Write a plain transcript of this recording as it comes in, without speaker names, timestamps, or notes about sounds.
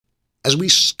As we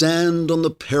stand on the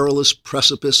perilous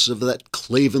precipice of that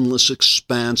clavenless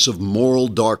expanse of moral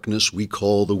darkness we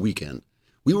call the weekend,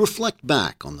 we reflect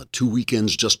back on the 2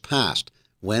 weekends just past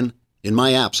when, in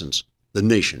my absence, the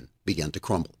nation began to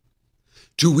crumble.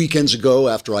 2 weekends ago,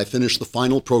 after I finished the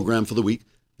final program for the week,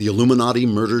 the Illuminati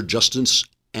murdered Justice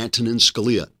Antonin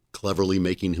Scalia, cleverly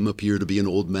making him appear to be an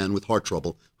old man with heart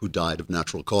trouble who died of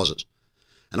natural causes.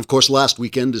 And of course, last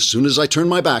weekend, as soon as I turned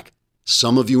my back,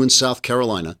 some of you in South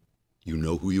Carolina, you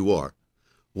know who you are,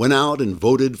 went out and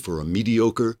voted for a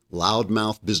mediocre,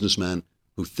 loudmouth businessman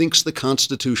who thinks the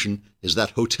Constitution is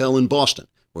that hotel in Boston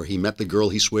where he met the girl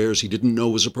he swears he didn't know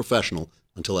was a professional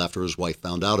until after his wife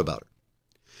found out about her.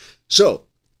 So,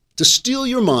 to steel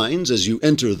your minds as you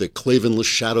enter the clavenless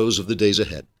shadows of the days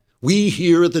ahead, we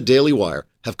here at the Daily Wire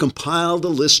have compiled a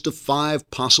list of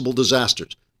 5 possible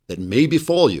disasters that may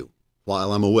befall you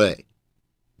while I'm away.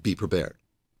 Be prepared.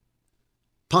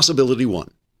 Possibility 1.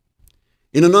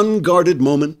 In an unguarded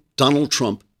moment, Donald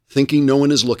Trump, thinking no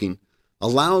one is looking,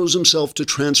 allows himself to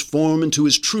transform into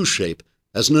his true shape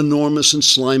as an enormous and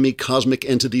slimy cosmic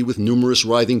entity with numerous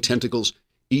writhing tentacles,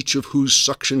 each of whose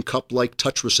suction cup-like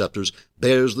touch receptors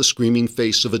bears the screaming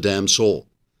face of a damned soul.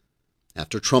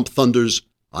 After Trump thunders,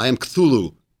 "I am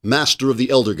Cthulhu, master of the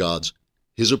elder gods,"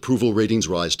 his approval ratings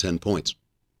rise 10 points.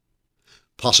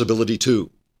 Possibility 2.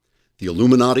 The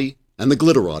Illuminati and the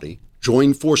Glitterati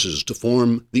join forces to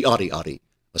form the Adi-Adi,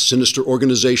 a sinister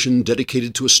organization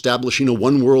dedicated to establishing a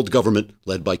one-world government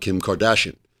led by Kim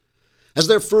Kardashian. As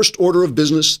their first order of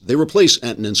business, they replace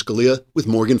Antonin Scalia with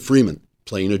Morgan Freeman,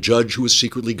 playing a judge who is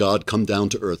secretly God come down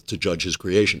to earth to judge his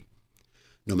creation.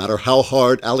 No matter how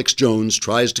hard Alex Jones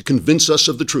tries to convince us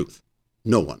of the truth,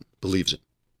 no one believes him.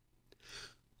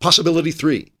 Possibility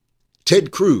 3.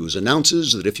 Ted Cruz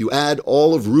announces that if you add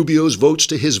all of Rubio's votes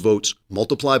to his votes,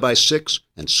 multiply by 6,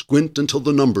 and squint until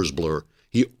the numbers blur,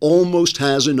 he almost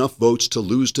has enough votes to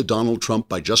lose to Donald Trump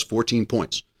by just 14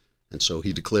 points, and so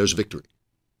he declares victory.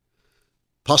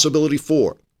 Possibility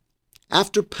 4.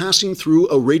 After passing through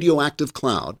a radioactive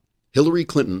cloud, Hillary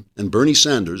Clinton and Bernie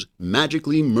Sanders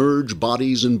magically merge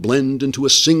bodies and blend into a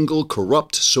single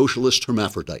corrupt socialist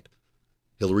hermaphrodite.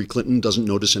 Hillary Clinton doesn't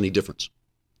notice any difference.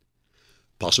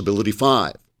 Possibility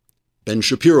 5. Ben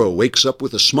Shapiro wakes up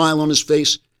with a smile on his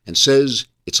face and says,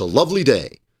 "It's a lovely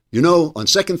day. You know, on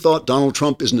second thought, Donald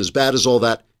Trump isn't as bad as all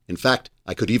that. In fact,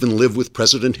 I could even live with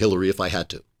President Hillary if I had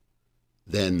to."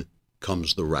 Then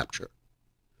comes the rapture.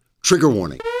 Trigger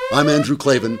warning. I'm Andrew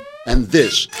Klavan, and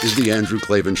this is The Andrew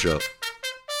Klavan Show.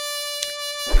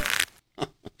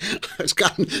 It's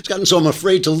gotten so I'm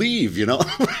afraid to leave, you know,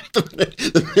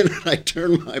 the minute I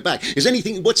turn my back. Is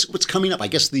anything, what's coming up? I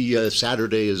guess the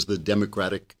Saturday is the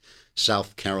Democratic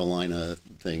South Carolina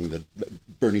thing that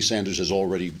Bernie Sanders has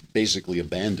already basically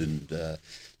abandoned the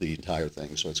entire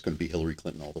thing. So it's going to be Hillary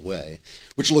Clinton all the way,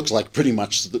 which looks like pretty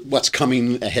much what's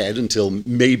coming ahead until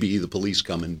maybe the police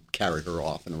come and carry her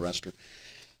off and arrest her.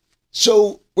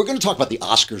 So we're going to talk about the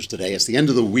Oscars today. It's the end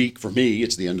of the week. For me,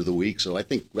 it's the end of the week. So I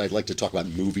think I'd like to talk about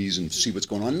movies and see what's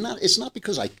going on. It's not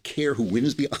because I care who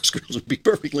wins the Oscars, to be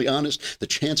perfectly honest. The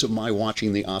chance of my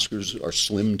watching the Oscars are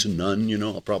slim to none. You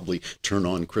know, I'll probably turn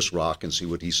on Chris Rock and see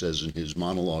what he says in his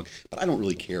monologue. But I don't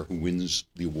really care who wins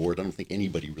the award. I don't think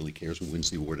anybody really cares who wins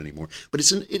the award anymore. But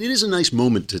it is a nice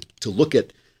moment to look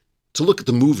at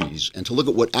the movies and to look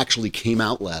at what actually came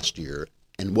out last year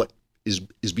and what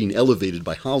is being elevated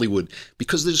by Hollywood,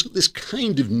 because there's this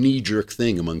kind of knee-jerk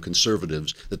thing among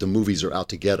conservatives that the movies are out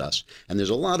to get us. And there's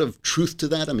a lot of truth to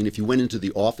that. I mean, if you went into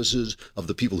the offices of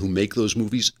the people who make those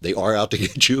movies, they are out to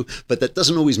get you. But that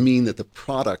doesn't always mean that the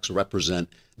products represent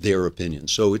their opinion.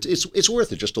 So it's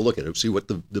worth it just to look at it, see what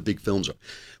the big films are.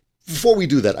 Before we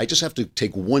do that, I just have to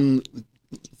take one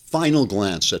final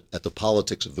glance at the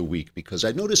politics of the week, because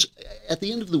I notice at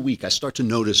the end of the week, I start to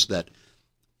notice that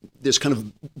there's kind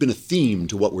of been a theme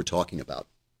to what we're talking about.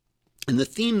 And the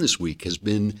theme this week has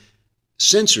been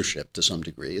censorship to some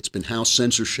degree. It's been how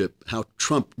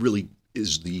Trump really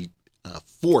is the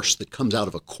force that comes out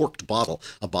of a corked bottle,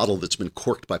 a bottle that's been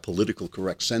corked by political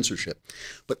correct censorship.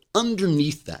 But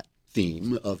underneath that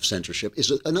theme of censorship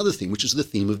is another theme, which is the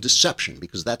theme of deception,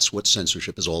 because that's what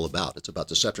censorship is all about. It's about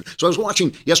deception. So I was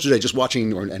watching yesterday,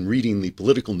 and reading the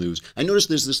political news. I noticed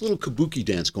there's this little kabuki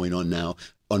dance going on now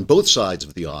on both sides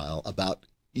of the aisle about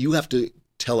you have to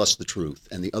tell us the truth,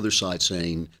 and the other side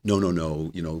saying, no,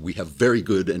 you know, we have very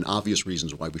good and obvious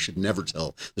reasons why we should never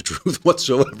tell the truth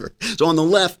whatsoever. So on the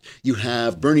left, you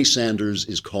have Bernie Sanders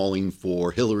is calling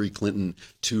for Hillary Clinton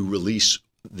to release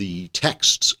the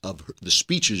texts of the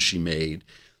speeches she made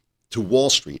to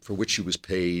Wall Street, for which she was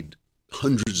paid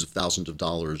hundreds of thousands of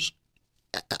dollars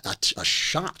a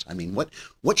shot. I mean,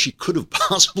 what she could have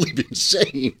possibly been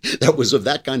saying that was of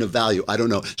that kind of value, I don't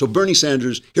know. So Bernie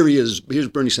Sanders, here he is. Here's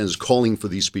Bernie Sanders calling for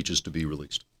these speeches to be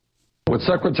released. What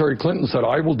Secretary Clinton said,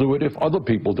 I will do it if other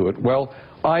people do it. Well,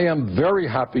 I am very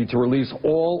happy to release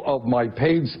all of my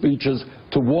paid speeches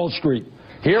to Wall Street.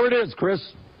 Here it is, Chris.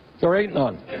 There ain't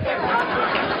none.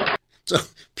 So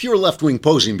pure left-wing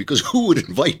posing, because who would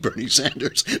invite Bernie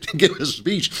Sanders to give a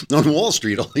speech on Wall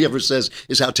Street? All he ever says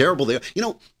is how terrible they are. You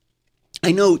know,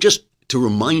 I know, just to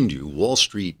remind you, Wall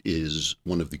Street is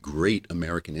one of the great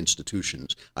American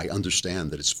institutions. I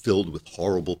understand that it's filled with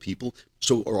horrible people.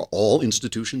 So are all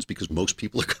institutions, because most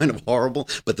people are kind of horrible.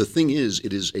 But the thing is,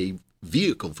 it is a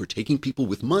vehicle for taking people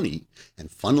with money and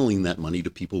funneling that money to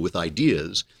people with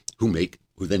ideas who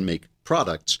then make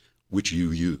products which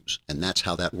you use. And that's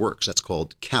how that works. That's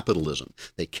called capitalism.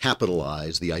 They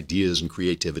capitalize the ideas and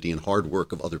creativity and hard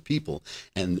work of other people.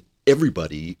 And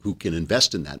everybody who can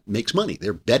invest in that makes money.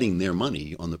 They're betting their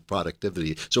money on the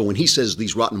productivity. So when he says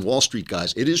these rotten Wall Street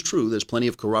guys, it is true. There's plenty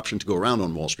of corruption to go around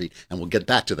on Wall Street. And we'll get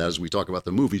back to that as we talk about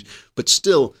the movies. But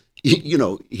still, you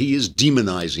know, he is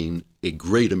demonizing a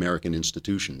great American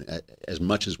institution as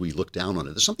much as we look down on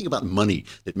it. There's something about money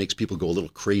that makes people go a little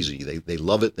crazy. They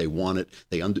love it. They want it.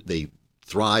 They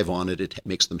thrive on it. It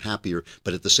makes them happier.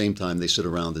 But at the same time, they sit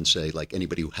around and say, like,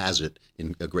 anybody who has it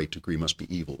in a great degree must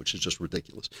be evil, which is just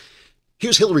ridiculous.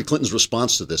 Here's Hillary Clinton's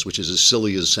response to this, which is as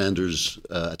silly as Sanders'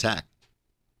 attack.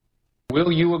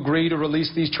 Will you agree to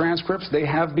release these transcripts? They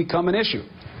have become an issue.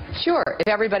 Sure, if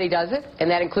everybody does it,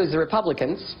 and that includes the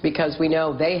Republicans, because we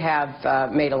know they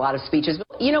have made a lot of speeches.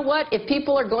 But you know what? If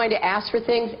people are going to ask for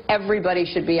things, everybody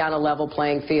should be on a level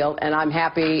playing field, and I'm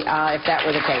happy if that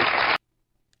were the case.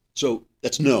 So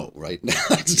that's no, right?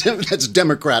 That's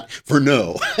Democrat for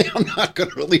no. I'm not going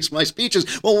to release my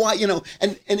speeches. Well, why? You know,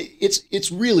 and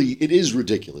it's really, it is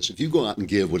ridiculous. If you go out and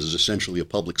give what is essentially a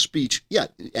public speech, yeah,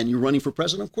 and you're running for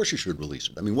president, of course you should release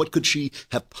it. I mean, what could she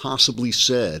have possibly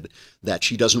said that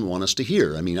she doesn't want us to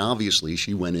hear? I mean, obviously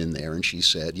she went in there and she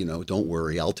said, you know, don't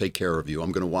worry, I'll take care of you.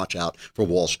 I'm going to watch out for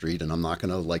Wall Street and I'm not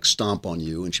going to like stomp on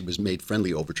you. And she was made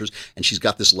friendly overtures. And she's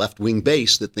got this left-wing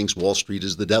base that thinks Wall Street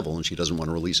is the devil and she doesn't want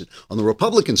to release it. On the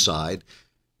Republican side,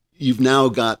 you've now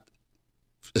got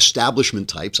establishment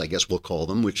types, I guess we'll call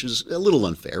them, which is a little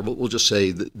unfair, but we'll just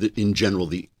say that in general,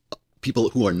 the people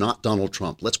who are not Donald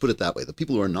Trump, let's put it that way, the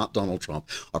people who are not Donald Trump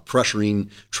are pressuring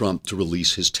Trump to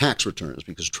release his tax returns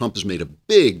because Trump has made a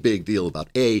big, big deal about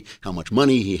A, how much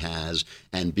money he has,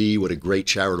 and B, what a great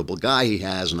charitable guy he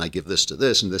has, and I give this to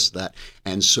this and this to that.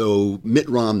 And so Mitt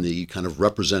Romney, kind of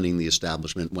representing the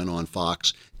establishment, went on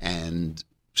Fox and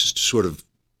sort of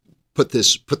put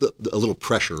a little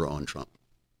pressure on Trump.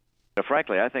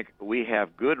 Frankly, I think we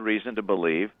have good reason to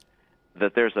believe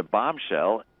that there's a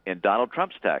bombshell in Donald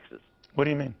Trump's taxes. What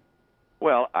do you mean?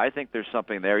 Well, I think there's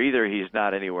something there. Either he's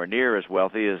not anywhere near as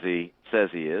wealthy as he says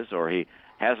he is, or he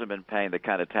hasn't been paying the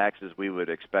kind of taxes we would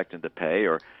expect him to pay,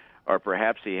 or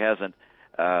perhaps he hasn't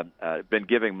been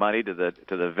giving money to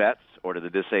the vets or to the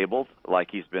disabled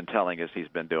like he's been telling us he's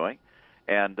been doing.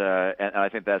 And I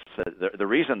think that's the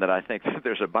reason that I think that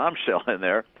there's a bombshell in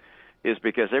there is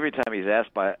because every time he's asked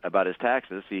about his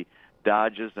taxes, he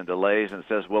dodges and delays and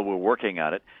says, well, we're working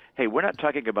on it. Hey, we're not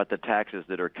talking about the taxes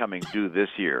that are coming due this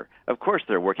year. Of course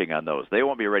they're working on those. They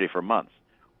won't be ready for months.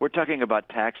 We're talking about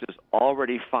taxes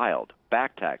already filed,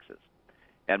 back taxes.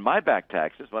 And my back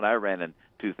taxes, when I ran in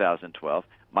 2012,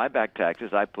 my back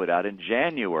taxes I put out in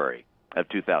January of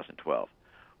 2012.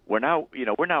 We're now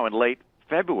in late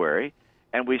February,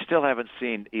 and we still haven't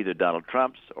seen either Donald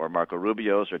Trump's or Marco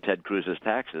Rubio's or Ted Cruz's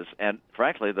taxes. And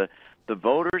frankly, the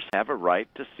voters have a right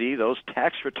to see those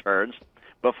tax returns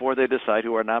before they decide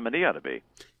who our nominee ought to be.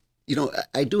 You know,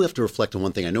 I do have to reflect on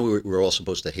one thing. I know we're all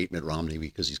supposed to hate Mitt Romney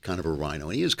because he's kind of a rhino,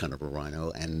 and he is kind of a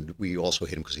rhino, and we also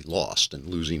hate him because he lost, and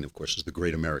losing, of course, is the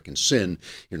great American sin.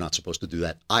 You're not supposed to do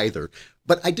that either.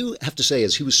 But I do have to say,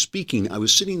 as he was speaking, I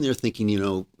was sitting there thinking, you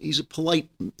know, he's a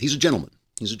gentleman.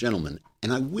 He's a gentleman.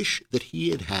 And I wish that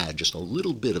he had had just a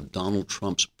little bit of Donald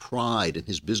Trump's pride in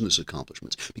his business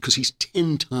accomplishments, because he's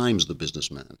 10 times the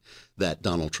businessman that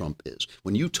Donald Trump is.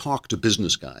 When you talk to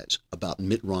business guys about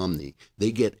Mitt Romney,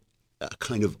 they get a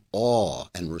kind of awe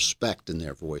and respect in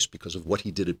their voice because of what he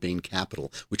did at Bain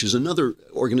Capital, which is another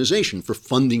organization for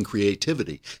funding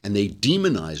creativity. And they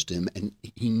demonized him, and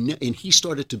he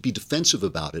started to be defensive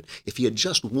about it. If he had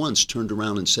just once turned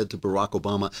around and said to Barack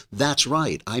Obama, that's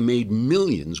right, I made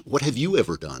millions, what have you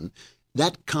ever done?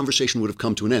 That conversation would have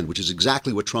come to an end, which is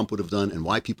exactly what Trump would have done and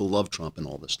why people love Trump and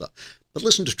all this stuff. But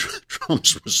listen to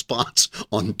Trump's response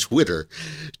on Twitter.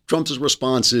 Trump's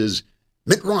response is,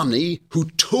 Mitt Romney, who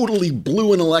totally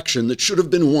blew an election that should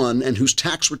have been won and whose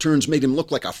tax returns made him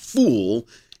look like a fool,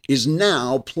 is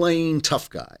now playing tough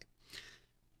guy.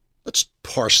 Let's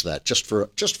parse that just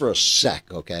for a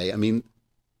sec, okay? I mean,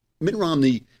 Mitt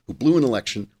Romney, who blew an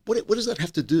election, what does that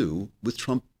have to do with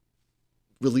Trump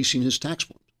releasing his tax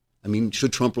forms? I mean,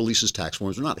 should Trump release his tax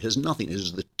forms or not? It has nothing. It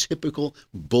is the typical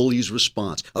bully's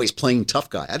response. Oh, he's playing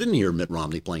tough guy. I didn't hear Mitt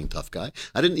Romney playing tough guy.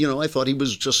 I thought he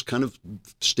was just kind of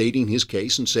stating his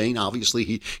case and saying,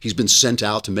 obviously, he's been sent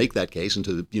out to make that case and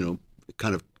to,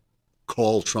 kind of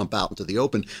call Trump out into the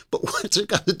open. But what's it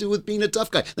got to do with being a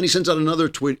tough guy? Then he sends out another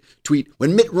tweet.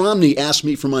 When Mitt Romney asked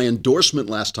me for my endorsement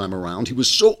last time around, he was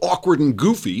so awkward and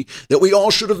goofy that we all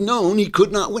should have known he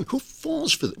could not win. Who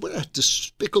falls for this? What a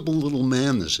despicable little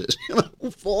man this is.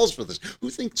 Who falls for this? Who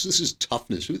thinks this is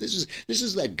toughness? This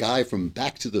is that guy from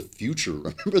Back to the Future.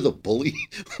 Remember the bully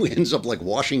who ends up like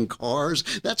washing cars?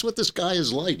 That's what this guy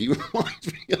is like. He reminds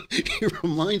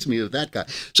me of that guy.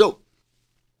 So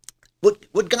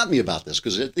What got me about this,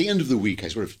 because at the end of the week, I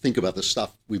sort of think about the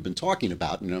stuff we've been talking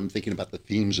about, and I'm thinking about the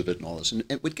themes of it and all this. And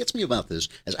what gets me about this,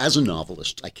 as a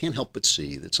novelist, I can't help but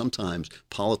see that sometimes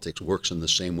politics works in the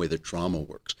same way that drama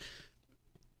works.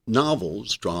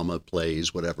 Novels, drama,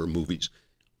 plays, whatever, movies,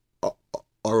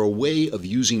 are a way of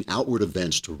using outward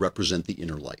events to represent the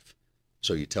inner life.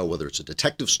 So you tell whether it's a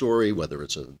detective story, whether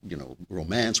it's a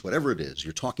romance, whatever it is,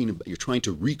 you're trying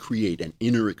to recreate an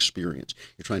inner experience.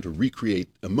 You're trying to recreate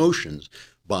emotions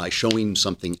by showing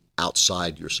something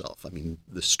outside yourself. I mean,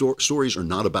 the stories are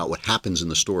not about what happens in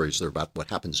the stories. They're about what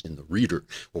happens in the reader,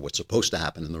 or what's supposed to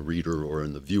happen in the reader or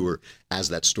in the viewer as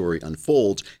that story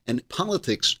unfolds. And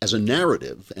politics as a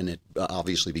narrative, and it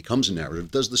obviously becomes a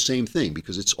narrative, does the same thing,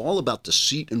 because it's all about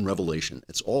deceit and revelation.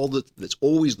 That's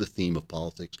always the theme of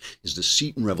politics, is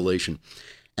deceit and revelation.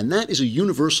 And that is a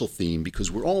universal theme, because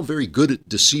we're all very good at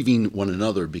deceiving one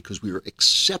another, because we are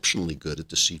exceptionally good at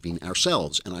deceiving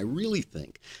ourselves. And I really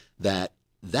think that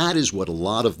is what a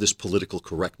lot of this political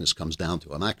correctness comes down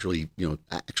to. I'm actually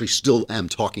still am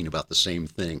talking about the same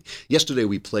thing. Yesterday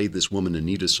we played this woman,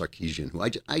 Anita Sarkeesian, who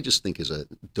I just think is a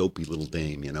dopey little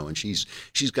dame, and she's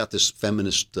got this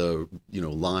feminist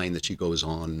line that she goes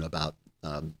on about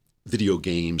video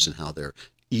games and how they're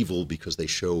evil because they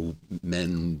show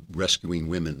men rescuing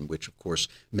women, which of course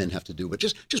men have to do. But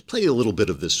just play a little bit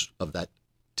of that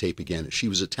tape again. She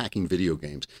was attacking video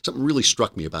games. Something really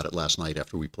struck me about it last night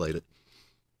after we played it.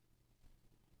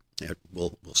 Yeah,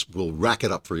 we'll rack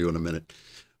it up for you in a minute.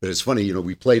 But it's funny,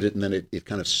 we played it and then it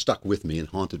kind of stuck with me and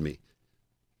haunted me.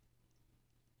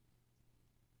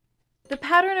 The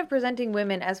pattern of presenting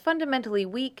women as fundamentally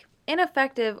weak,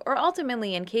 ineffective, or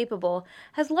ultimately incapable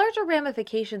has larger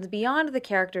ramifications beyond the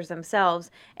characters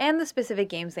themselves and the specific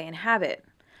games they inhabit.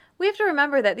 We have to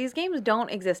remember that these games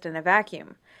don't exist in a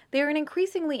vacuum. They are an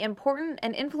increasingly important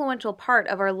and influential part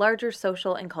of our larger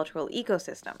social and cultural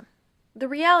ecosystem. The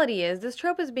reality is, this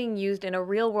trope is being used in a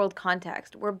real-world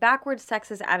context where backward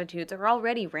sexist attitudes are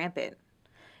already rampant.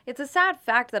 It's a sad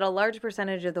fact that a large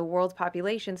percentage of the world's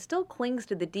population still clings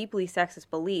to the deeply sexist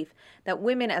belief that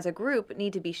women as a group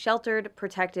need to be sheltered,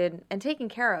 protected, and taken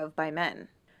care of by men.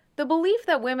 The belief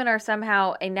that women are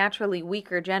somehow a naturally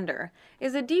weaker gender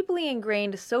is a deeply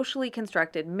ingrained, socially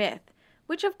constructed myth,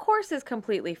 which of course is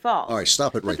completely false. All right,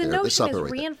 stop it right there.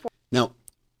 Now,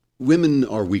 women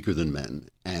are weaker than men,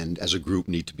 and as a group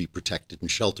need to be protected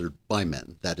and sheltered by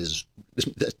men. That's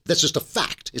just a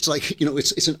fact. It's like,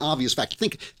 it's an obvious fact.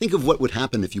 Think of what would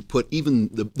happen if you put even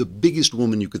the biggest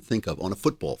woman you could think of on a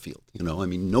football field.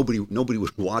 Nobody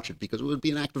would watch it, because it would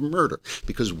be an act of murder,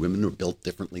 because women are built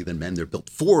differently than men. They're built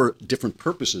for different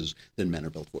purposes than men are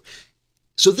built for.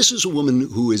 So this is a woman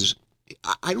who is,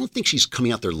 I don't think she's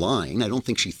coming out there lying. I don't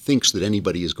think she thinks that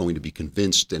anybody is going to be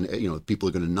convinced and, people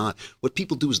are going to not. What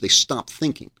people do is they stop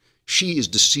thinking. She is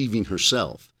deceiving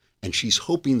herself, and she's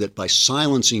hoping that by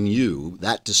silencing you,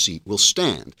 that deceit will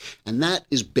stand. And that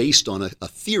is based on a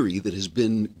theory that has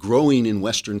been growing in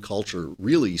Western culture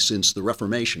really since the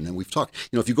Reformation. And we've talked,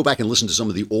 if you go back and listen to some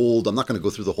of the old, I'm not going to go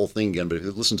through the whole thing again, but if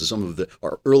you listen to some of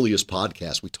our earliest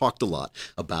podcasts, we talked a lot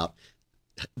about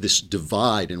this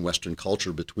divide in Western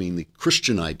culture between the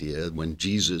Christian idea, when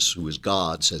Jesus, who is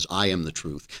God, says, "I am the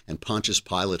truth," and Pontius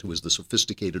Pilate, who is the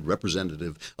sophisticated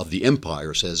representative of the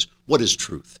empire, says, "What is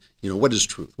truth? What is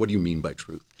truth? What do you mean by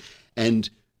truth?"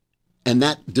 And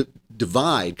that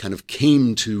divide kind of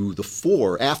came to the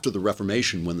fore after the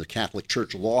Reformation, when the Catholic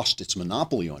Church lost its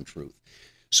monopoly on truth,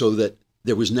 so that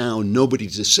there was now nobody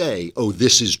to say, "Oh,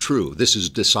 this is true. This is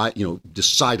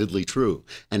decidedly true."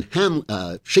 And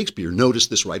Shakespeare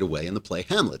noticed this right away in the play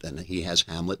Hamlet, and he has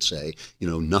Hamlet say,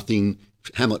 "Nothing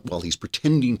Hamlet, while he's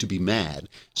pretending to be mad,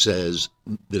 says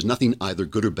there's nothing either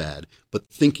good or bad, but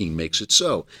thinking makes it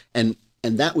so. And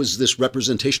that was this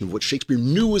representation of what Shakespeare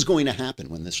knew was going to happen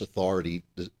when this authority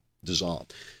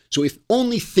dissolved. So if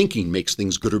only thinking makes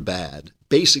things good or bad,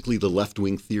 basically the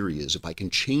left-wing theory is if I can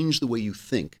change the way you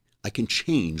think, I can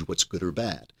change what's good or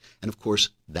bad. And of course,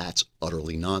 that's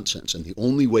utterly nonsense. And the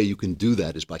only way you can do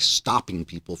that is by stopping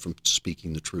people from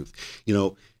speaking the truth. You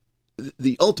know,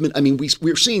 the ultimate, I mean,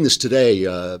 we're seeing this today.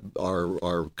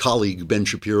 Our colleague Ben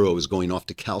Shapiro is going off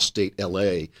to Cal State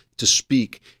LA to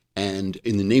speak. And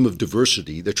in the name of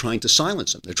diversity, they're trying to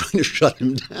silence him. They're trying to shut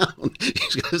him down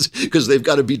because they've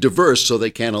got to be diverse so they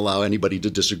can't allow anybody to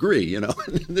disagree. You know,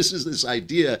 and this is this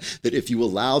idea that if you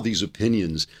allow these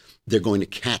opinions, they're going to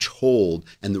catch hold.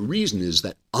 And the reason is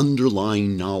that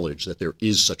underlying knowledge that there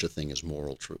is such a thing as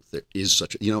moral truth. There is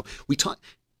such a, you know, we talk.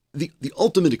 The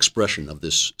ultimate expression of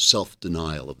this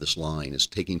self-denial of this line is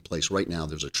taking place right now.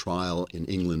 There's a trial in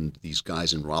England, these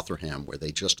guys in Rotherham, where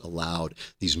they just allowed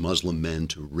these Muslim men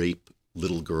to rape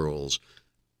little girls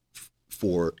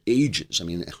for ages. I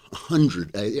mean,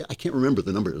 100, I can't remember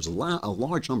the number. It was a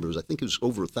large number. I think it was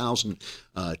over 1,000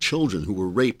 children who were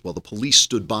raped while the police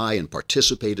stood by and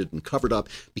participated and covered up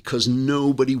because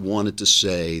nobody wanted to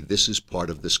say this is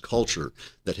part of this culture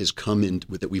that has come in,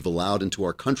 that we've allowed into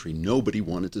our country. Nobody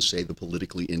wanted to say the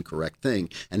politically incorrect thing,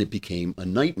 and it became a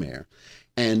nightmare.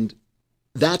 And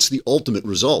that's the ultimate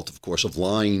result, of course, of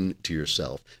lying to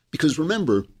yourself. Because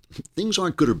remember, things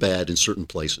aren't good or bad in certain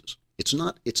places. It's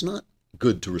not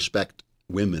good to respect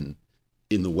women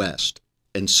in the West,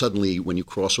 and suddenly when you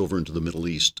cross over into the Middle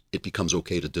East, it becomes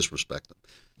okay to disrespect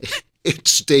them. It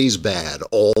stays bad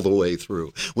all the way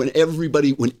through. When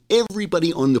everybody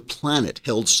on the planet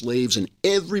held slaves and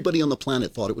everybody on the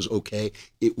planet thought it was okay,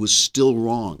 it was still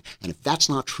wrong. And if that's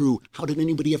not true, how did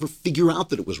anybody ever figure out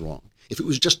that it was wrong? If it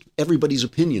was just everybody's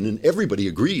opinion and everybody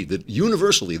agreed that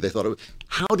universally they thought,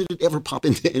 how did it ever pop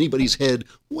into anybody's head?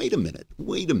 Wait a minute,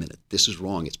 this is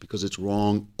wrong. It's because it's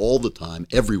wrong all the time,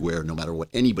 everywhere, no matter what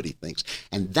anybody thinks.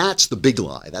 And that's the big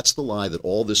lie. That's the lie that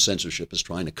all this censorship is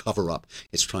trying to cover up.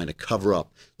 It's trying to cover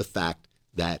up the fact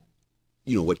that,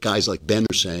 you know, what guys like Ben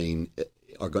are saying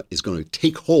is going to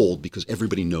take hold because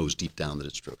everybody knows deep down that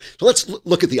it's true. So let's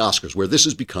look at the Oscars, where this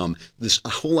has become, this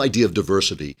whole idea of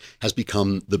diversity has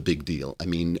become the big deal. I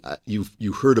mean,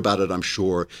 you heard about it, I'm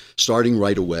sure, starting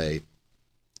right away.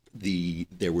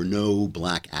 There were no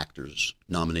black actors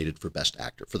nominated for Best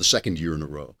Actor for the second year in a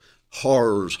row.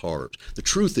 Horrors. The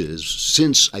truth is,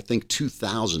 since I think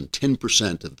 2000,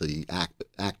 10% of the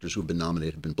actors who have been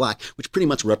nominated have been black, which pretty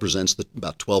much represents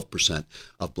about 12%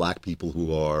 of black people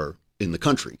who are in the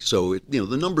country. So,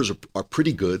 the numbers are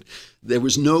pretty good. There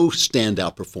was no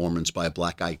standout performance by a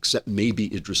black guy, except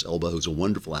maybe Idris Elba, who's a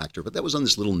wonderful actor, but that was on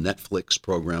this little Netflix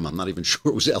program. I'm not even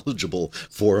sure it was eligible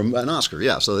for an Oscar.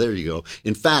 Yeah, so there you go.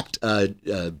 In fact,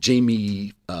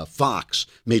 Jamie Foxx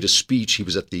made a speech. He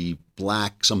was at the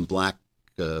some black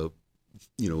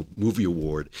movie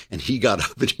award, and he got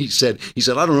up and he said,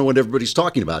 I don't know what everybody's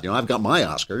talking about. I've got my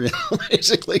Oscar.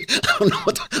 Basically, I don't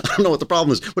know what the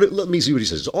problem is. But let me see what he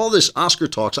says. All this Oscar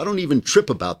talks, I don't even trip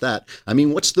about that. I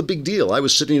mean, what's the big deal? I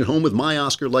was sitting at home with my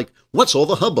Oscar, like, what's all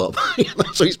the hubbub?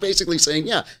 So he's basically saying,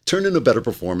 yeah, turn in a better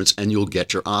performance and you'll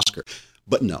get your Oscar.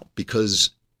 But no, because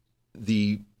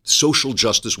the social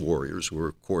justice warriors, who are,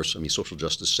 of course, social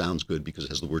justice sounds good because it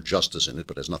has the word justice in it,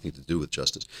 but has nothing to do with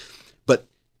justice. But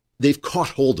they've caught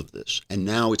hold of this, and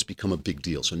now it's become a big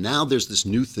deal. So now there's this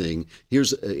new thing.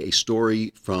 Here's a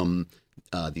story from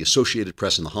the Associated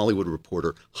Press and the Hollywood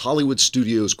Reporter. Hollywood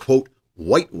studios, quote,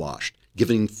 whitewashed,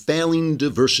 giving failing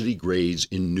diversity grades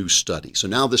in new study. So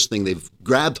now this thing, they've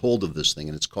grabbed hold of this thing,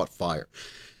 and it's caught fire.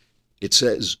 It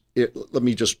says, let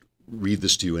me just read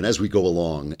this to you, and as we go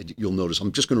along, you'll notice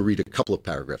I'm just going to read a couple of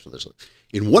paragraphs of this.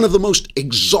 In one of the most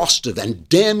exhaustive and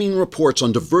damning reports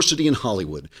on diversity in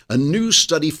Hollywood, a new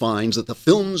study finds that the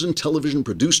films and television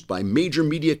produced by major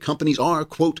media companies are,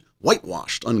 quote,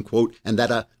 whitewashed, unquote, and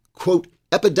that a, quote,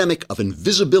 epidemic of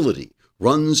invisibility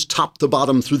runs top to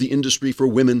bottom through the industry for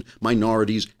women,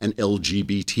 minorities, and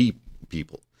LGBT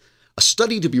people. A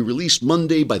study to be released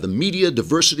Monday by the Media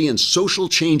Diversity and Social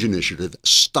Change Initiative.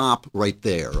 Stop right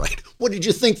there, right? What did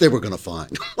you think they were going to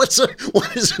find? What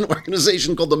is an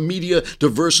organization called the Media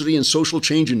Diversity and Social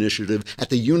Change Initiative at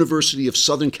the University of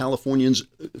Southern California's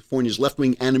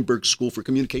left-wing Annenberg School for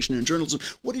Communication and Journalism?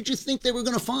 What did you think they were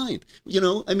going to find?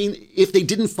 If they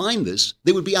didn't find this,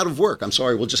 they would be out of work. I'm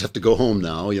sorry, we'll just have to go home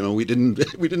now. We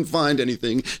didn't find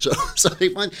anything. So they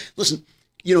find. Listen.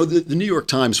 The New York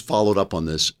Times followed up on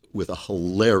this with a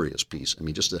hilarious piece.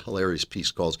 Just a hilarious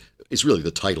piece it's really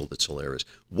the title that's hilarious.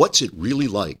 What's it really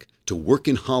like to to work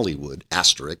in Hollywood,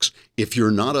 asterisk, if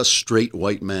you're not a straight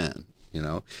white man. You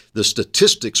know, the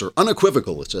statistics are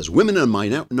unequivocal. It says women and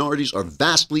minorities are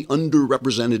vastly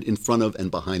underrepresented in front of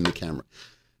and behind the camera.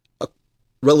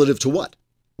 Relative to what?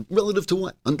 Relative to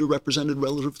what? Underrepresented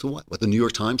relative to what? What the New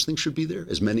York Times thinks should be there?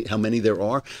 How many there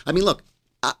are? I mean, look,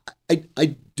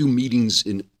 I do meetings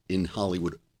in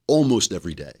Hollywood almost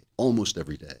every day.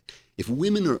 If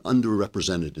women are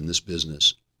underrepresented in this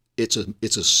business, it's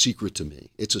a secret to me.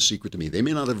 It's a secret to me. They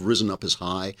may not have risen up as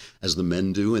high as the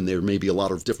men do, and there may be a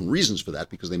lot of different reasons for that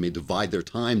because they may divide their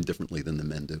time differently than the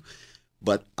men do.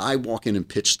 But I walk in and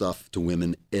pitch stuff to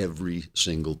women every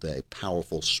single day.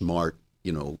 Powerful, smart,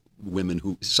 women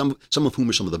who some of whom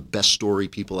are some of the best story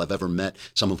people I've ever met.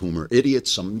 Some of whom are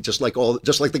idiots. Some just like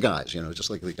the guys.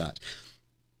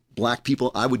 Black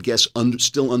people, I would guess,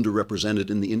 still underrepresented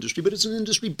in the industry, but it's an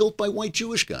industry built by white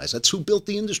Jewish guys. That's who built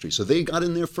the industry. So they got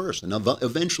in there first. And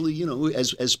eventually,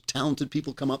 as talented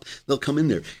people come up, they'll come in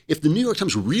there. If the New York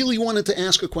Times really wanted to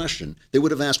ask a question, they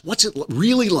would have asked, what's it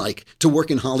really like to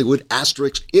work in Hollywood,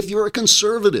 asterisk, if you're a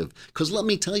conservative? Because let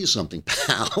me tell you something,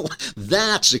 pal,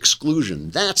 that's exclusion.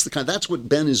 That's what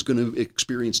Ben is going to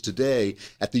experience today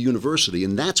at the university.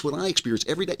 And that's what I experience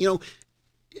every day.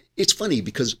 It's funny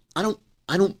because I don't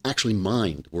actually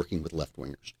mind working with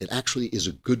left-wingers. It actually is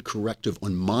a good corrective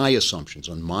on my assumptions,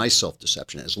 on my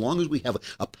self-deception. As long as we have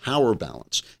a power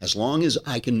balance, as long as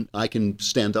I can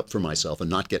stand up for myself and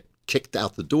not get kicked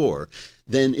out the door,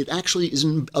 then it actually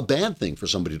isn't a bad thing for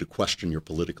somebody to question your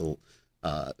political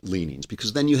leanings,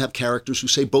 because then you have characters who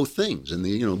say both things,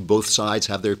 and both sides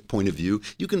have their point of view.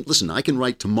 You can listen. I can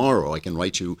write tomorrow. I can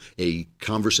write you a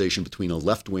conversation between a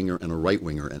left winger and a right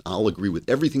winger, and I'll agree with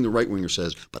everything the right winger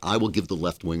says, but I will give the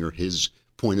left winger his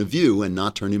point of view and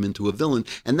not turn him into a villain.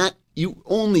 And that you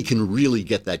only can really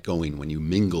get that going when you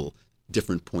mingle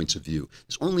different points of view.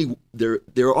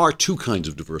 There are two kinds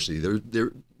of diversity.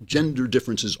 Gender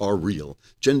differences are real.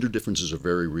 Gender differences are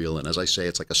very real. And as I say,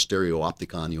 it's like a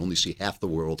stereopticon. You only see half the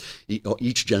world.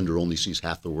 Each gender only sees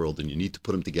half the world, and you need to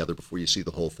put them together before you see the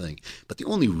whole thing. But the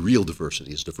only real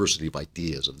diversity is diversity of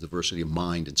ideas, of diversity of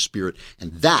mind and spirit.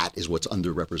 And that is what's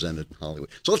underrepresented in Hollywood.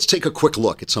 So let's take a quick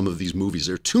look at some of these movies.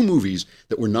 There are two movies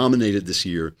that were nominated this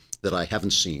year that I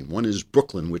haven't seen. One is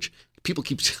Brooklyn, which people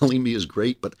keep telling me is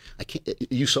great, but I can't.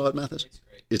 You saw it, Mathis?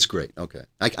 It's great. Okay.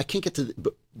 I can't get to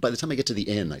but by the time I get to the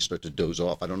end, I start to doze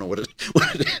off. I don't know what it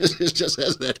is. It just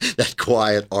has that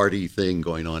quiet, arty thing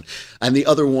going on. And the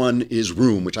other one is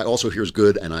Room, which I also hear is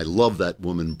good. And I love that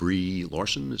woman, Brie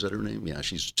Larson. Is that her name? Yeah,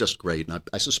 she's just great. And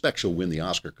I suspect she'll win the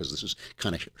Oscar because this is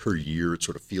kind of her year. It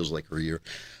sort of feels like her year.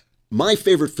 My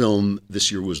favorite film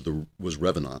this year was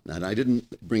Revenant, and I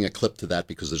didn't bring a clip to that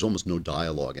because there's almost no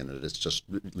dialogue in it. It's just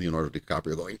Leonardo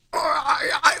DiCaprio going,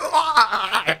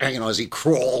 as he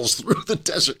crawls through the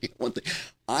desert.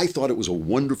 I thought it was a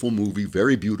wonderful movie,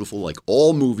 very beautiful, like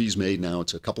all movies made now.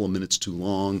 It's a couple of minutes too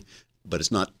long, but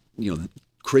it's not,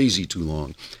 crazy too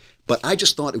long. But I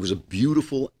just thought it was a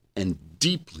beautiful and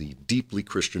deeply, deeply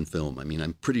Christian film. I mean,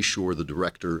 I'm pretty sure the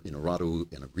director,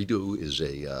 Inarritu,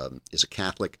 is a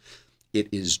Catholic. It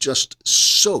is just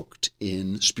soaked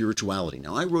in spirituality.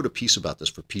 Now, I wrote a piece about this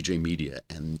for PJ Media,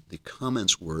 and the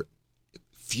comments were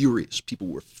furious. People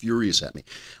were furious at me.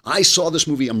 I saw this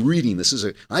movie, I'm reading,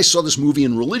 I saw this movie,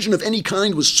 and religion of any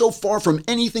kind was so far from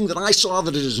anything that I saw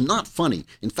that it is not funny.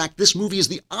 In fact, this movie is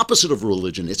the opposite of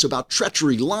religion. It's about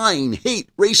treachery, lying, hate,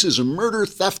 racism, murder,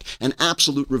 theft, and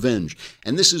absolute revenge.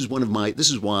 And this is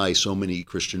why so many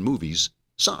Christian movies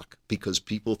suck, because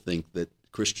people think that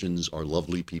Christians are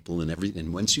lovely people and everything.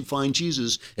 And once you find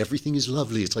Jesus, everything is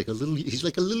lovely. It's like he's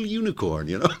like a little unicorn,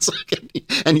 It's like,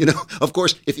 of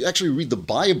course, if you actually read the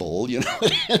Bible, it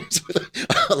ends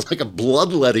with like a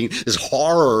bloodletting, this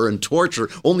horror and torture.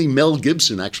 Only Mel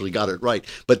Gibson actually got it right.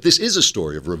 But this is a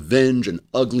story of revenge and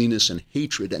ugliness and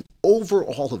hatred. And over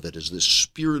all of it is this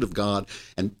Spirit of God.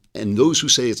 And those who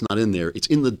say it's not in there, it's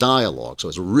in the dialogue. So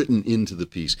it's written into the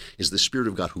piece, is the Spirit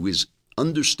of God who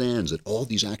understands that all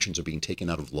these actions are being taken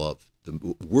out of love.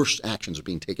 The worst actions are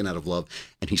being taken out of love,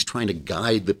 and he's trying to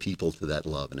guide the people to that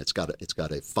love. And it's got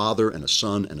a Father and a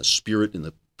Son and a Spirit in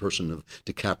the person of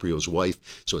DiCaprio's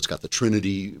wife. So it's got the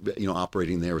Trinity,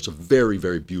 operating there. It's a very,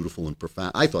 very beautiful and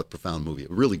profound movie.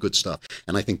 Really good stuff.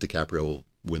 And I think DiCaprio will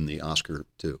win the Oscar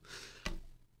too.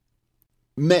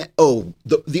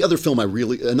 Another film I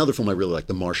really like,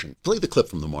 The Martian. Play the clip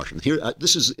from The Martian. Here,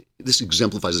 this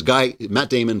exemplifies this guy. Matt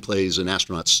Damon plays an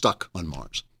astronaut stuck on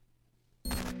Mars.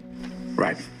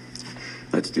 Right.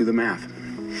 Let's do the math.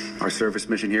 Our service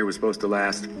mission here was supposed to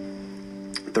last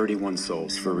 31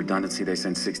 souls. For redundancy, they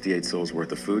send 68 souls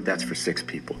worth of food. That's for 6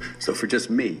 people. So for just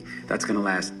me, that's gonna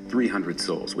last 300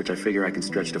 souls, which I figure I can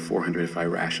stretch to 400 if I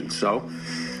ration. So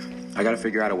I gotta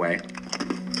figure out a way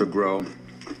to grow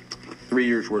 3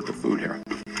 years worth of food here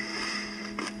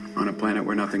on a planet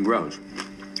where nothing grows.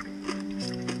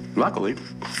 Luckily,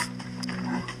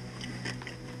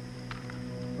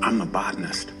 I'm a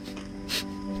botanist.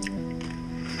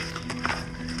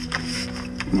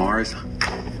 Mars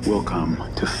will come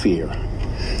to fear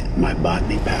my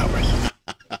botany powers.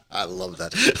 I love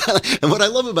that. And what I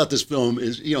love about this film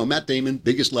is, Matt Damon,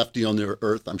 biggest lefty on the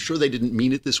earth. I'm sure they didn't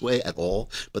mean it this way at all,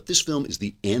 but this film is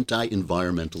the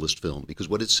anti-environmentalist film because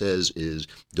what it says is,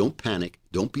 don't panic,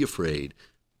 don't be afraid.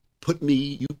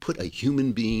 You put a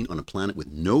human being on a planet with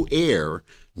no air,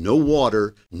 no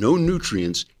water, no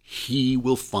nutrients, he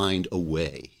will find a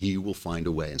way. He will find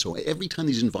a way. And so every time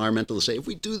these environmentalists say, if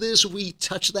we do this, if we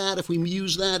touch that, if we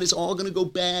use that, it's all going to go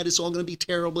bad. It's all going to be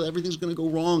terrible. Everything's going to go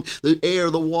wrong. The air,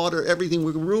 the water, everything.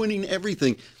 We're ruining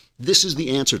everything. This is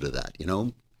the answer to that,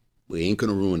 We ain't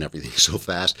going to ruin everything so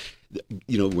fast.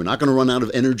 We're not going to run out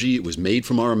of energy. It was made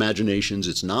from our imaginations.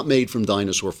 It's not made from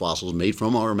dinosaur fossils, made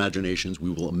from our imaginations. We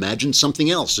will imagine something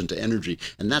else into energy.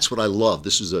 And that's what I love.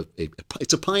 This is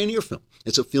it's a pioneer film.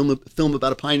 It's a film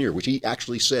about a pioneer, which he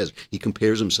actually says. He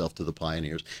compares himself to the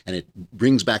pioneers. And it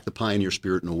brings back the pioneer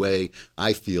spirit in a way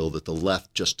I feel that the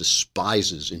left just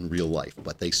despises in real life.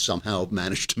 But they somehow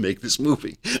managed to make this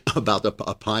movie about a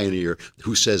pioneer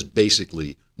who says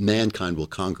basically, mankind will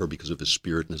conquer because of his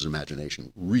spirit and his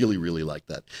imagination. Really, really like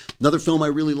that. Another film I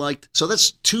really liked. So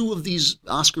that's 2 of these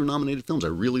Oscar-nominated films I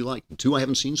really liked. 2 I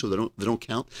haven't seen, so they don't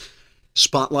count.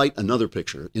 Spotlight, another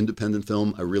picture, independent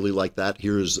film. I really like that.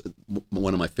 Here's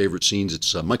one of my favorite scenes.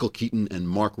 It's Michael Keaton and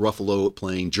Mark Ruffalo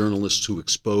playing journalists who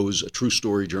expose, a true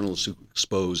story journalists who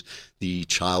expose the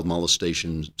child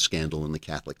molestation scandal in the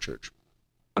Catholic Church.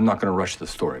 I'm not going to rush the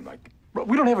story, Mike.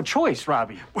 We don't have a choice,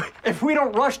 Robbie. If we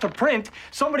don't rush to print,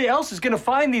 somebody else is going to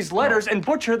find these letters and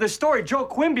butcher the story. Joe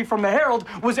Quimby from the Herald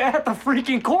was at the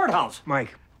freaking courthouse.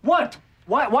 Mike. What?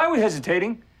 Why are we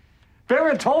hesitating?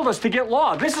 Barron told us to get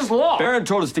law. This is law. Barron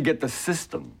told us to get the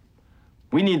system.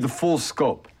 We need the full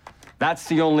scope. That's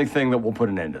the only thing that will put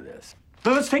an end to this.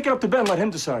 Then let's take it up to Ben, let him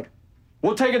decide.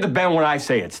 We'll take it to Ben when I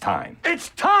say it's time. It's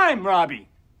time, Robbie.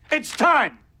 It's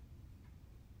time.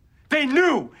 They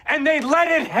knew, and they let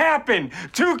it happen.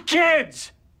 2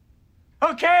 kids.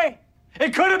 Okay?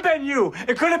 It could have been you.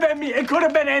 It could have been me. It could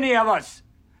have been any of us.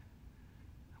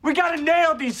 We gotta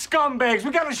nail these scumbags.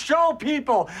 We gotta show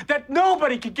people that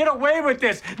nobody can get away with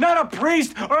this. Not a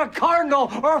priest or a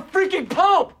cardinal or a freaking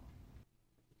pope.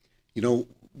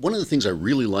 One of the things I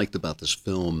really liked about this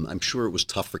film, I'm sure it was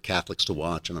tough for Catholics to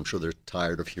watch, and I'm sure they're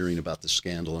tired of hearing about this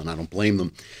scandal, and I don't blame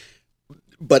them.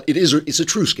 But it's a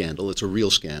true scandal. It's a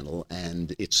real scandal,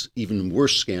 and it's even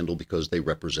worse scandal because they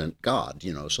represent God.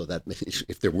 So that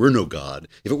if there were no God,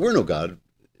 it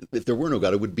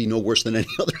would be no worse than any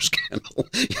other scandal,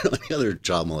 any other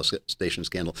child molestation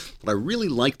scandal. What I really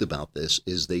liked about this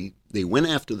is they went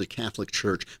after the Catholic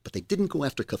Church, but they didn't go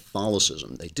after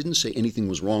Catholicism. They didn't say anything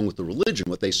was wrong with the religion.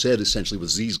 What they said essentially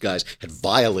was these guys had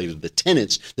violated the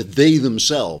tenets that they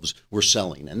themselves were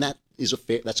selling, and that's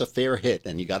a fair hit,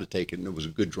 and you got to take it, and it was a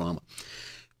good drama.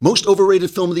 Most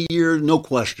overrated film of the year, no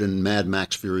question, Mad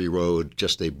Max Fury Road.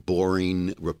 Just a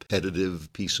boring,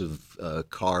 repetitive piece of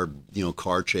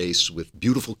car chase with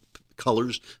beautiful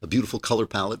colors, a beautiful color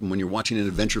palette. And when you're watching an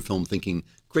adventure film thinking,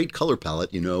 great color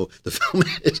palette, the film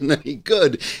isn't any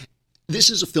good. This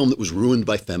is a film that was ruined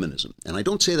by feminism. And I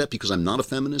don't say that because I'm not a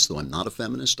feminist, though I'm not a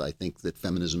feminist. I think that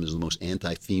feminism is the most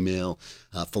anti-female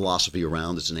philosophy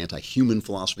around. It's an anti-human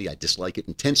philosophy. I dislike it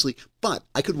intensely. But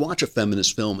I could watch a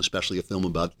feminist film, especially a film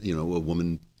about, a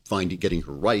woman getting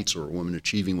her rights or a woman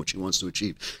achieving what she wants to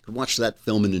achieve. I could watch that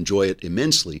film and enjoy it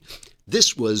immensely.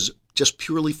 This was just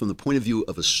purely from the point of view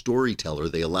of a storyteller.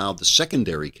 They allowed the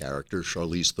secondary character,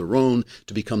 Charlize Theron,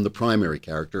 to become the primary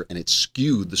character, and it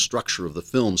skewed the structure of the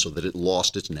film so that it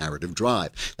lost its narrative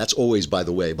drive. That's always, by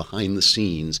the way, behind the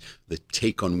scenes, the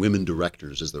take on women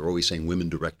directors, as they're always saying women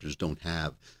directors don't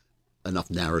have enough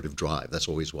narrative drive. That's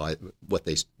always what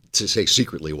they say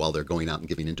secretly while they're going out and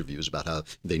giving interviews about how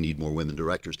they need more women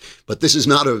directors. But this is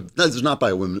not by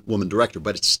a woman director,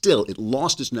 but it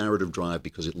lost its narrative drive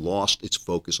because it lost its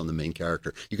focus on the main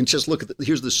character. You can just look at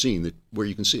here's the scene where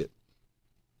you can see it.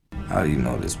 How do you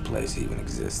know this place even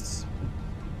exists?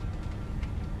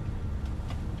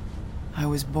 I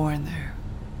was born there.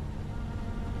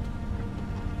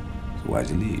 So why'd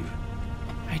you leave?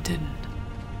 I didn't.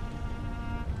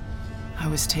 I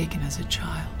was taken as a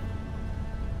child.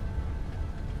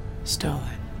 Stolen.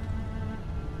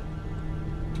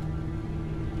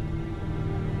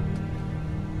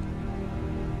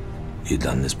 You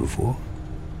done this before?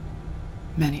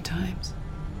 Many times.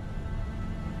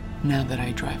 Now that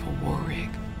I drive a war rig,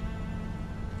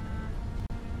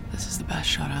 this is the best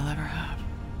shot I'll ever have.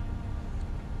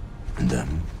 And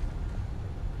them?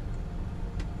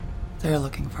 They're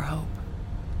looking for hope.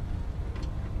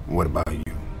 What about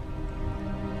you?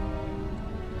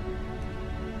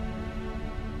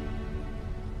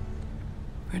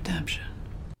 Redemption.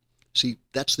 See,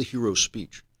 that's the hero's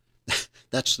speech.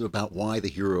 That's about why the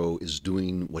hero is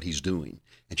doing what he's doing.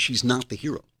 And she's not the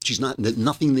hero. She's not,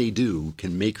 nothing they do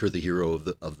can make her the hero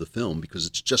of the film, because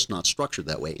it's just not structured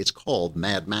that way. It's called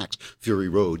Mad Max Fury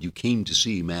Road. You came to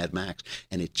see Mad Max,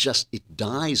 and it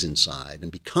dies inside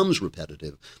and becomes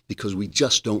repetitive because we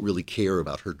just don't really care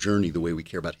about her journey the way we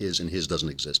care about his, and his doesn't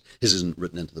exist. His isn't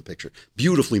written into the picture.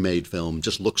 Beautifully made film,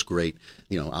 just looks great.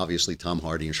 You know, obviously Tom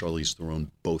Hardy and Charlize Theron,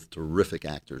 both terrific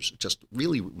actors, just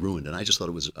really ruined. And I just thought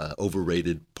it was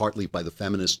overrated, partly by the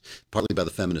feminist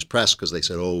press, because they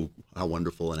said, oh, how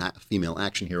wonderful, a female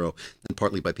action hero, and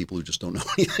partly by people who just don't know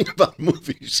anything about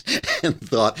movies and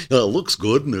thought, oh, it looks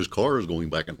good and there's cars going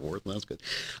back and forth, and that's good.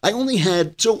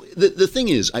 The thing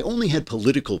is, I only had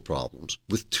political problems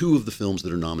with two of the films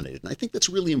that are nominated. And I think that's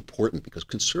really important, because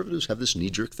conservatives have this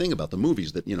knee-jerk thing about the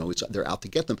movies that, you know, they're out to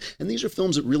get them. And these are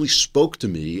films that really spoke to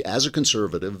me as a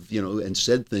conservative, you know, and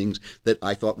said things that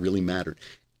I thought really mattered.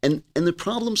 And the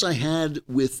problems I had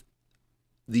with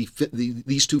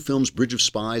these two films, Bridge of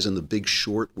Spies and The Big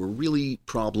Short, were really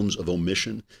problems of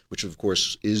omission, which of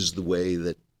course is the way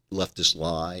that leftists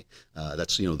lie.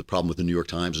 That's, you know, the problem with the New York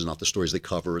Times is not the stories they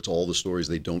cover, it's all the stories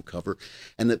they don't cover.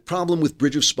 And the problem with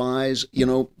Bridge of Spies, you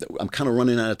know, I'm kind of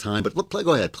running out of time, but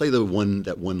go ahead, play that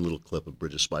one little clip of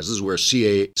Bridge of Spies. This is where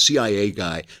a CIA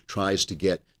guy tries to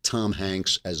get Tom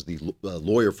Hanks as the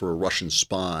lawyer for a Russian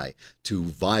spy to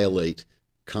violate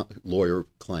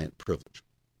lawyer-client privilege.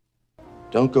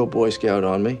 Don't go Boy Scout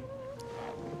on me.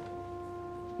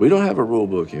 We don't have a rule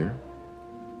book here.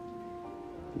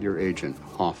 Your agent,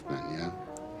 Hoffman, yeah?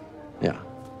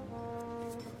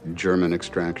 Yeah. German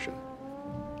extraction.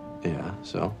 Yeah,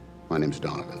 so? My name's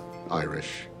Donovan.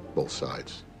 Irish, both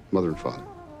sides. Mother and father.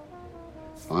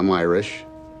 I'm Irish.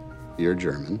 You're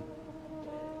German.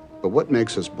 But what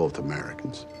makes us both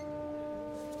Americans?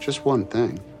 Just one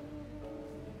thing.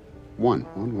 One.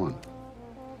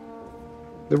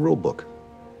 The rule book.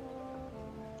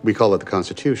 We call it the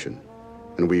Constitution,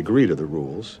 and we agree to the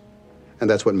rules, and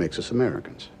that's what makes us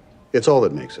Americans. It's all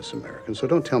that makes us Americans, so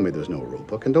don't tell me there's no rule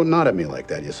book, and don't nod at me like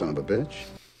that, you son of a bitch.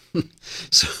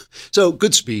 So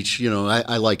good speech, you know,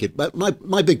 I like it. But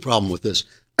my big problem with this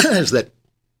is that,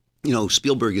 you know,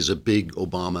 Spielberg is a big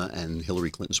Obama and Hillary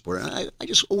Clinton supporter. And I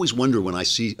just always wonder when I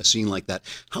see a scene like that,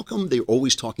 how come they're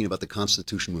always talking about the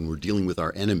Constitution when we're dealing with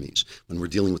our enemies, when we're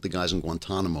dealing with the guys in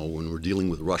Guantanamo, when we're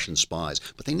dealing with Russian spies,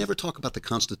 but they never talk about the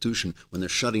Constitution when they're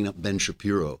shutting up Ben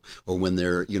Shapiro, or when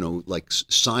they're, you know, like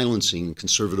silencing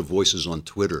conservative voices on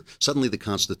Twitter. Suddenly the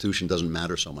Constitution doesn't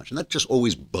matter so much. And that just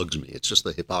always bugs me. It's just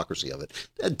the hypocrisy of it.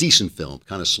 A decent film,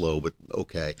 kind of slow, but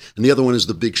okay. And the other one is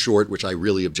The Big Short, which I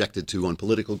really objected to on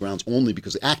political grounds, only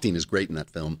because the acting is great in that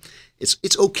film.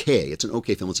 It's okay. It's an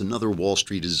okay film. It's another Wall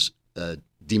Street is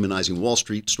demonizing Wall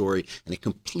Street story, and it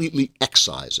completely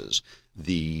excises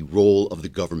the role of the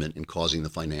government in causing the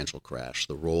financial crash,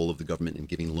 the role of the government in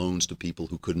giving loans to people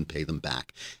who couldn't pay them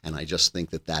back. And I just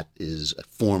think that that is a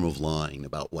form of lying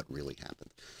about what really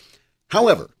happened.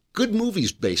 However, good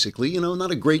movies, basically. You know,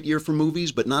 not a great year for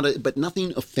movies, but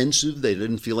nothing offensive. They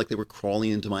didn't feel like they were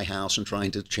crawling into my house and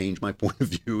trying to change my point of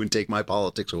view and take my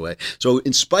politics away. So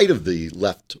in spite of the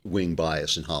left-wing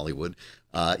bias in Hollywood,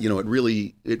 you know, it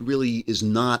really is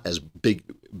not as big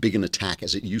an attack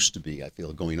as it used to be, I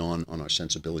feel, going on our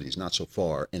sensibilities. Not so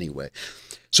far, anyway.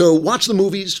 So watch the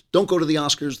movies. Don't go to the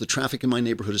Oscars. The traffic in my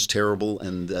neighborhood is terrible,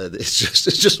 and it's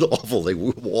just awful. They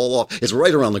wall off. It's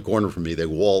right around the corner from me. They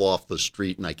wall off the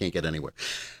street, and I can't get anywhere.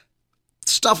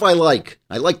 Stuff I like.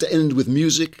 I like to end with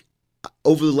music.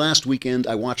 Over the last weekend,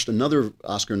 I watched another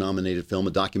Oscar-nominated film,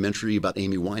 a documentary about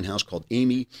Amy Winehouse called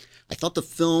Amy. I thought the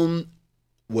film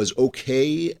was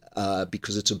okay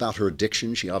because it's about her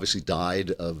addiction. She obviously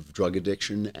died of drug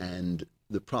addiction, and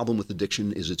the problem with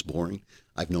addiction is it's boring.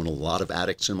 I've known a lot of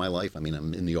addicts in my life. I mean,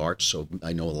 I'm in the arts, so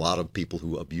I know a lot of people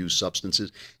who abuse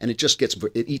substances, and it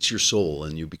eats your soul,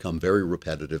 and you become very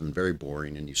repetitive and very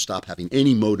boring, and you stop having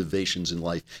any motivations in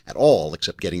life at all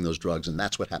except getting those drugs, and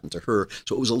that's what happened to her.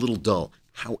 So it was a little dull.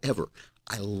 However,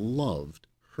 I loved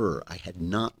her. I had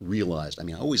not realized. I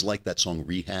mean, I always liked that song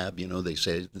Rehab. You know, they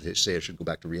say I should go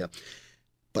back to rehab.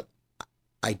 But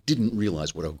I didn't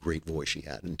realize what a great voice she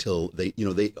had until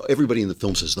everybody in the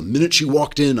film says the minute she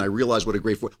walked in, I realized what a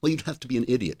great voice. Well, you'd have to be an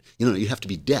idiot. You'd have to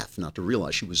be deaf not to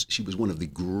realize she was one of the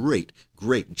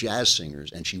great jazz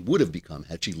singers, and she would have become,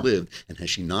 had she lived and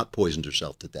had she not poisoned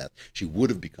herself to death, she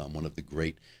would have become one of the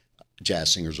great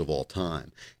jazz singers of all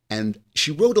time. And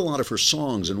she wrote a lot of her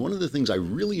songs, and one of the things I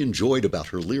really enjoyed about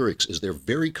her lyrics is they're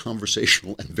very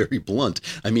conversational and very blunt.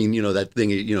 I mean, that thing,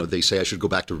 they say I should go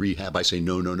back to rehab. I say,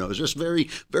 no. It's just very,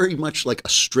 very much like a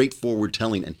straightforward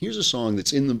telling. And here's a song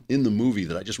that's in the movie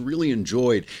that I just really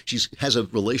enjoyed. She has a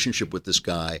relationship with this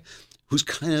guy who's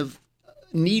kind of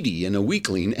needy and a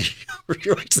weakling, and she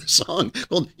writes the song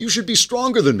called "You Should Be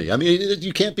Stronger Than Me." I mean,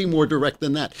 you can't be more direct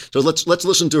than that. So let's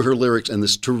listen to her lyrics and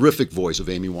this terrific voice of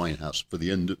Amy Winehouse for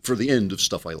the end of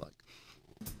Stuff I Like.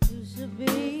 You should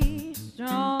be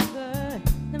stronger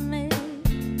than me.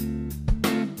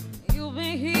 You've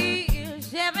been here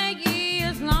 7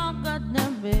 years longer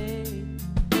than me.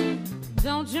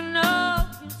 Don't you know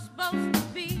you're supposed to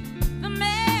be the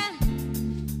man,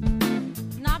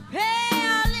 not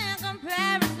pale in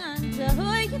comparison to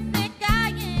who you think I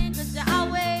am, 'cause you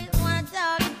always want to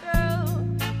tell the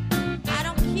truth. I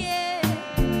don't care,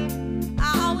 I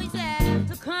always have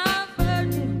to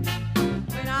comfort you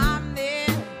when I'm there,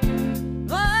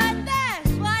 but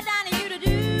that's what I need you to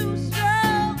do,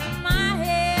 stroke my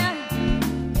hair,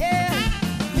 yeah.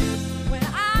 When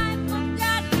I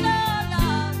forgot love,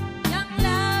 young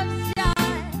love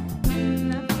shine,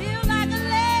 and I feel like a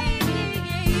lady,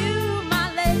 yeah, you my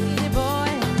lady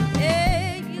boy,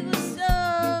 yeah, you so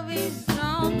be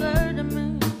stronger than me.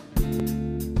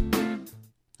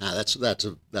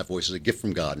 That voice is a gift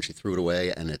from God, and she threw it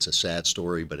away, and it's a sad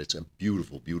story, but it's a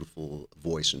beautiful, beautiful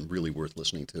voice and really worth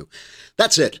listening to.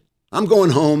 That's it. I'm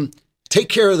going home. Take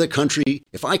care of the country.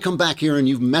 If I come back here and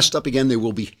you've messed up again, there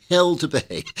will be hell to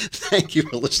pay. Thank you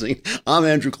for listening. I'm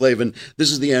Andrew Klavan.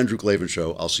 This is The Andrew Klavan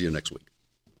Show. I'll see you next week.